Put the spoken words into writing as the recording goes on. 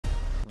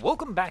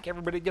Welcome back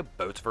everybody to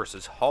Boats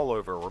vs.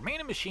 Haulover, where man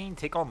and machine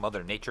take on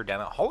Mother Nature down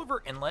at Haulover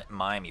Inlet,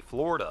 Miami,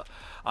 Florida.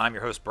 I'm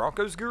your host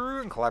Broncos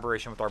Guru in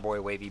collaboration with our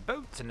boy Wavy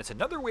Boats, and it's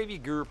another Wavy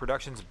Guru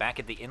Productions back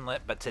at the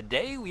inlet, but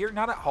today we are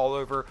not at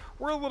Haulover,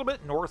 we're a little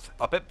bit north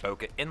up at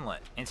BOCA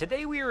Inlet. And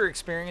today we are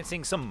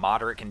experiencing some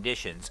moderate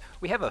conditions.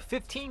 We have a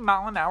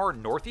 15-mile-an-hour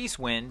northeast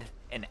wind,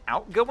 an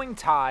outgoing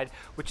tide,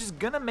 which is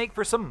going to make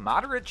for some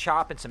moderate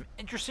chop and some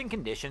interesting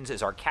conditions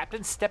as our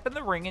captains step in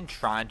the ring and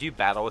try and do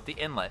battle with the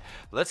inlet.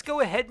 Let's go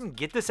ahead and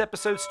get this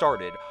episode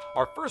started.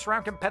 Our first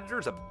round competitor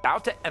is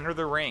about to enter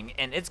the ring,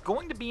 and it's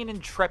going to be an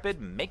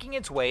Intrepid making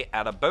its way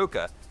out of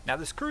BOCA. Now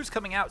this crew's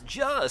coming out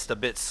just a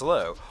bit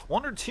slow,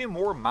 1 or 2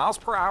 more miles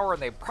per hour,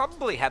 and they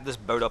probably have this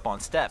boat up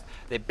on step.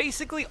 They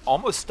basically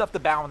almost stuffed the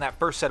bow in that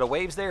first set of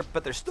waves there,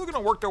 but they're still going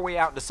to work their way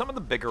out into some of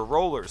the bigger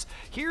rollers.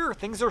 Here,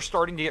 things are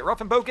starting to get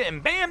rough in BOCA,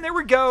 and bam, there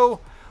we go.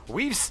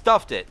 We've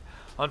stuffed it.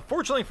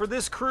 Unfortunately for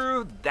this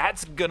crew,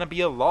 that's gonna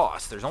be a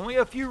loss. There's only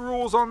a few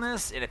rules on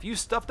this, and if you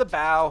stuff the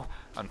bow,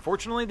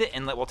 unfortunately the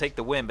inlet will take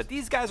the win, but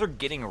these guys are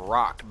getting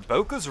rocked.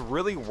 BOCA's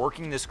really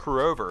working this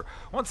crew over.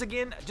 Once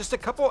again, just a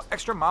couple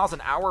extra miles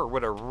an hour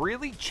would have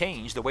really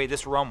changed the way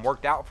this run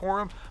worked out for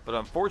them, but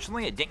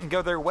unfortunately it didn't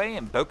go their way,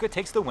 and BOCA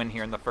takes the win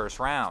here in the first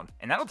round.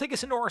 And that'll take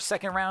us into our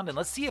second round, and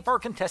let's see if our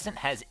contestant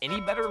has any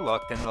better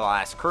luck than the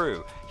last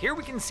crew. Here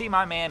we can see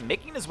my man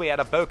making his way out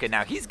of BOCA.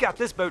 Now he's got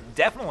this boat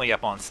definitely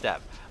up on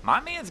step. My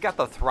man's got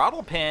the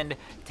throttle pinned,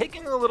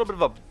 taking a little bit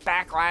of a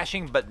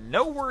backlashing, but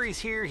no worries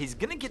here. He's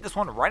going to get this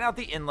one right out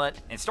the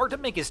inlet and start to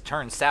make his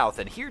turn south,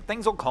 and here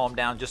things will calm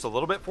down just a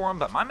little bit for him,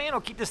 but my man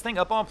will keep this thing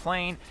up on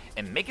plane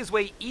and make his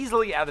way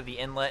easily out of the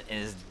inlet,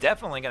 and is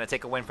definitely going to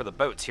take a win for the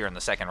boats here in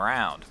the second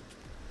round.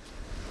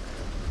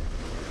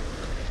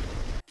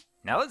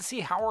 Now let's see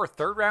how our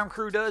third round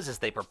crew does as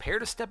they prepare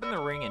to step in the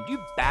ring and do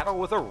battle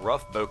with a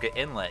rough BOCA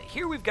inlet.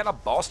 Here we've got a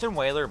Boston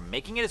whaler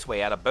making its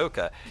way out of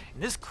BOCA,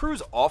 and this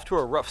crew's off to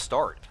a rough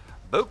start.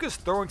 BOCA's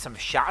throwing some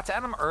shots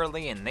at them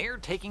early, and they're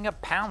taking a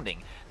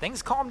pounding.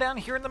 Things calm down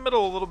here in the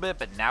middle a little bit,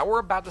 but now we're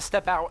about to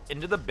step out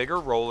into the bigger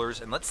rollers,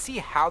 and let's see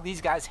how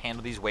these guys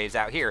handle these waves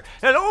out here.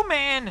 And oh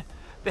man,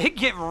 they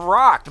get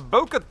rocked.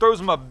 BOCA throws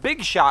them a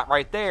big shot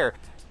right there.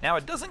 Now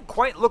it doesn't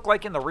quite look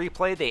like in the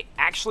replay they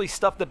actually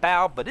stuffed the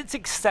bow, but it's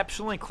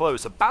exceptionally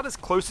close, about as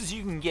close as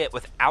you can get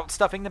without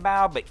stuffing the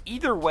bow, but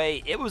either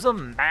way, it was a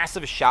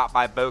massive shot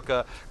by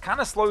BOCA,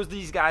 kind of slows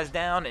these guys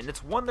down, and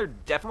it's one they're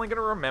definitely going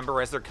to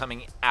remember as they're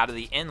coming out of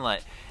the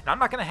inlet. And I'm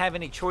not going to have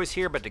any choice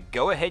here but to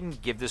go ahead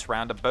and give this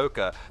round to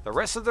BOCA. The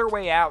rest of their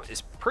way out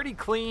is pretty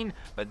clean,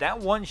 but that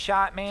one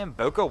shot, man,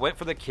 BOCA went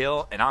for the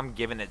kill, and I'm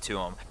giving it to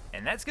him.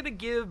 And that's going to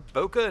give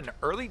BOCA an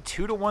early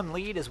 2-1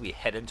 lead as we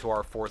head into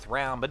our fourth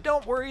round. But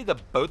don't worry, the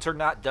boats are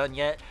not done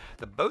yet.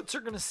 The boats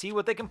are going to see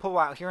what they can pull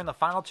out here in the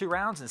final 2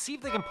 rounds and see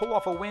if they can pull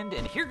off a win.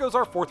 And here goes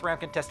our fourth round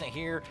contestant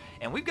here.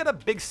 And we've got a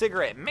big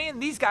cigarette. Man,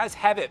 these guys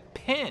have it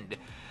pinned.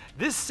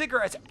 This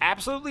cigarette's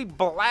absolutely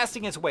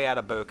blasting its way out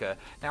of BOCA.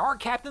 Now our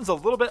captain's a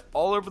little bit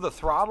all over the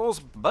throttles,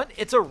 but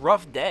it's a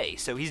rough day,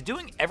 so he's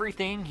doing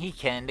everything he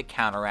can to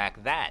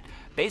counteract that.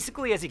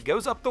 Basically, as he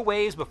goes up the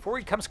waves, before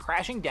he comes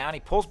crashing down, he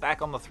pulls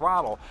back on the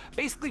throttle,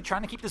 basically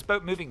trying to keep this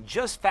boat moving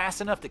just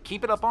fast enough to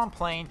keep it up on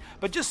plane,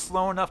 but just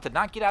slow enough to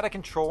not get out of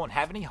control and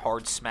have any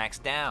hard smacks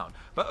down.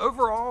 But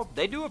overall,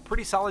 they do a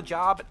pretty solid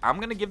job, and I'm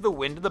going to give the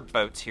win to the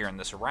boats here in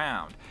this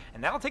round.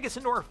 And that'll take us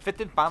into our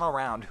 5th and final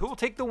round. Who will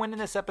take the win in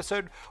this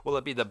episode? Will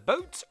it be the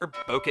boats or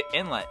BOCA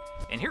Inlet?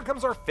 And here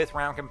comes our 5th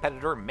round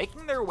competitor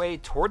making their way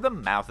toward the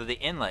mouth of the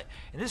inlet.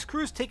 And this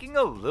crew's taking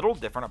a little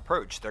different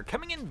approach. They're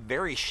coming in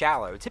very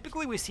shallow.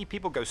 Typically we see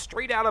people go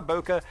straight out of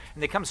BOCA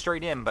and they come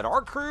straight in, but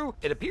our crew,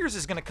 it appears,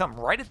 is going to come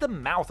right at the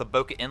mouth of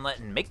BOCA Inlet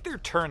and make their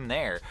turn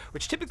there,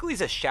 which typically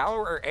is a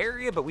shallower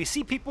area, but we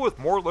see people with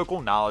more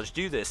local knowledge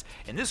do this.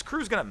 And this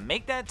crew's going to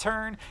make that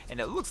turn, and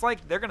it looks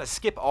like they're going to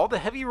skip all the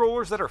heavy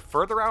rollers that are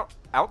further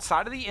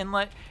outside of the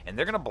inlet, and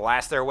they're going to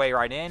blast their way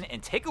right in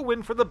and take a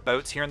win for the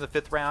boats here in the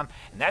 5th round,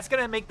 and that's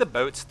going to make the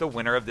boats the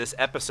winner of this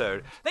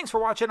episode. Thanks for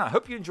watching. I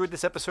hope you enjoyed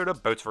this episode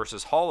of Boats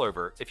vs.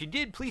 Haulover. If you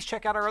did, please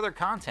check out our other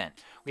content.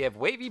 We have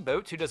Wavy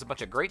Boats, who does a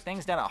bunch of great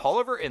things down at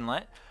Haulover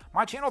Inlet.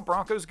 My channel,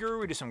 Broncos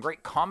Guru, we do some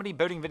great comedy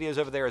boating videos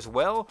over there as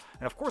well.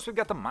 And of course, we've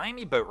got the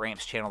Miami Boat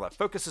Ramps channel that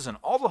focuses on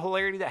all the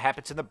hilarity that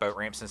happens in the boat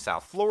ramps in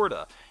South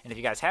Florida. And if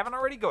you guys haven't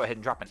already, go ahead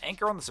and drop an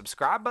anchor on the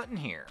subscribe button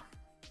here.